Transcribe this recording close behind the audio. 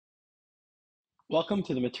Welcome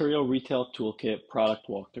to the Material Retail Toolkit product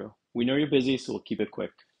walkthrough. We know you're busy, so we'll keep it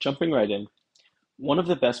quick. Jumping right in. One of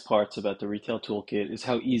the best parts about the Retail Toolkit is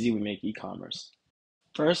how easy we make e-commerce.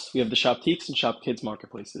 First, we have the Shoptiques and ShopKids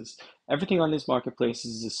marketplaces. Everything on these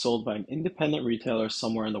marketplaces is sold by an independent retailer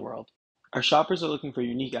somewhere in the world. Our shoppers are looking for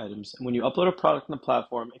unique items, and when you upload a product on the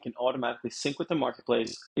platform, it can automatically sync with the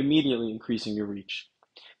marketplace, immediately increasing your reach.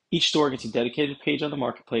 Each store gets a dedicated page on the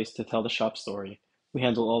marketplace to tell the shop story. We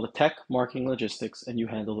handle all the tech, marketing, logistics, and you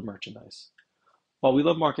handle the merchandise. While we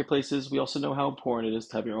love marketplaces, we also know how important it is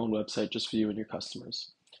to have your own website just for you and your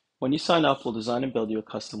customers. When you sign up, we'll design and build you a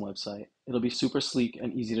custom website. It'll be super sleek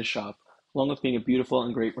and easy to shop, along with being a beautiful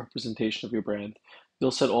and great representation of your brand.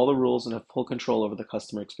 You'll set all the rules and have full control over the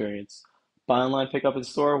customer experience. Buy online, pick up in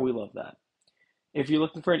store, we love that. If you're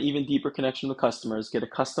looking for an even deeper connection with customers, get a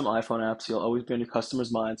custom iPhone app so you'll always be on your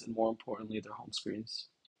customers' minds and more importantly, their home screens.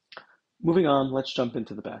 Moving on, let's jump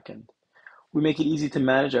into the back end. We make it easy to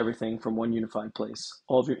manage everything from one unified place.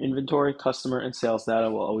 All of your inventory, customer, and sales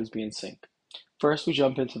data will always be in sync. First, we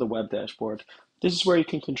jump into the web dashboard. This is where you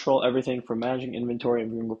can control everything from managing inventory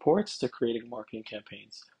and viewing reports to creating marketing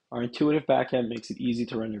campaigns. Our intuitive backend makes it easy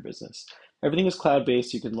to run your business. Everything is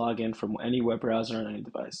cloud-based. You can log in from any web browser on any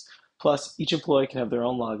device. Plus, each employee can have their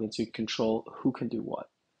own login so you can control who can do what.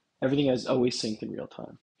 Everything is always synced in real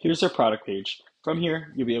time. Here's our product page. From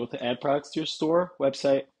here, you'll be able to add products to your store,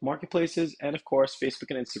 website, marketplaces, and of course, Facebook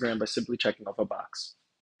and Instagram by simply checking off a box.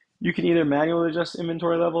 You can either manually adjust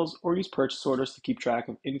inventory levels or use purchase orders to keep track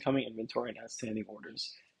of incoming inventory and outstanding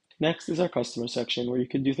orders. Next is our customer section, where you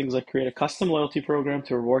can do things like create a custom loyalty program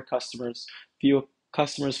to reward customers, view a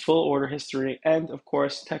customer's full order history, and of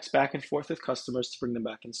course, text back and forth with customers to bring them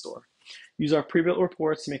back in store. Use our pre-built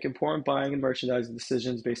reports to make important buying and merchandising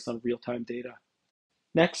decisions based on real-time data.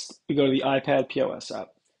 Next, we go to the iPad POS app.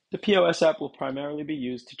 The POS app will primarily be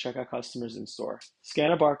used to check out customers in store.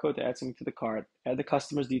 Scan a barcode to add something to the cart, add the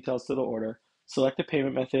customer's details to the order, select a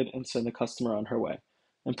payment method, and send the customer on her way.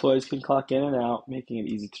 Employees can clock in and out, making it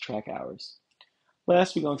easy to track hours.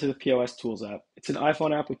 Last, we go into the POS Tools app. It's an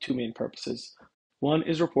iPhone app with two main purposes. One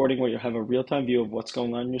is reporting, where you have a real-time view of what's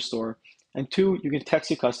going on in your store. And two, you can text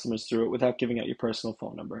your customers through it without giving out your personal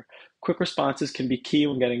phone number. Quick responses can be key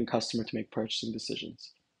when getting a customer to make purchasing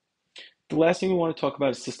decisions. The last thing we want to talk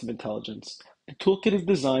about is system intelligence. The toolkit is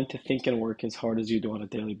designed to think and work as hard as you do on a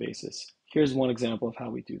daily basis. Here's one example of how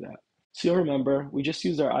we do that. So you'll remember, we just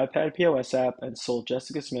used our iPad POS app and sold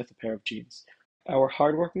Jessica Smith a pair of jeans. Our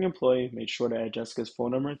hardworking employee made sure to add Jessica's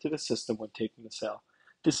phone number into the system when taking the sale.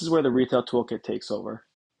 This is where the retail toolkit takes over.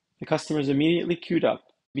 The customer is immediately queued up,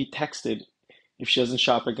 be texted if she doesn't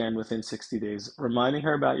shop again within 60 days, reminding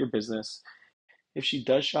her about your business. If she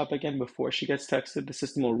does shop again before she gets texted, the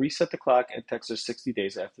system will reset the clock and text her 60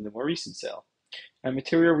 days after the more recent sale. At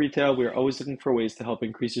Material Retail, we are always looking for ways to help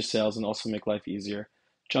increase your sales and also make life easier.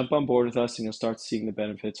 Jump on board with us and you'll start seeing the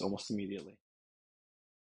benefits almost immediately.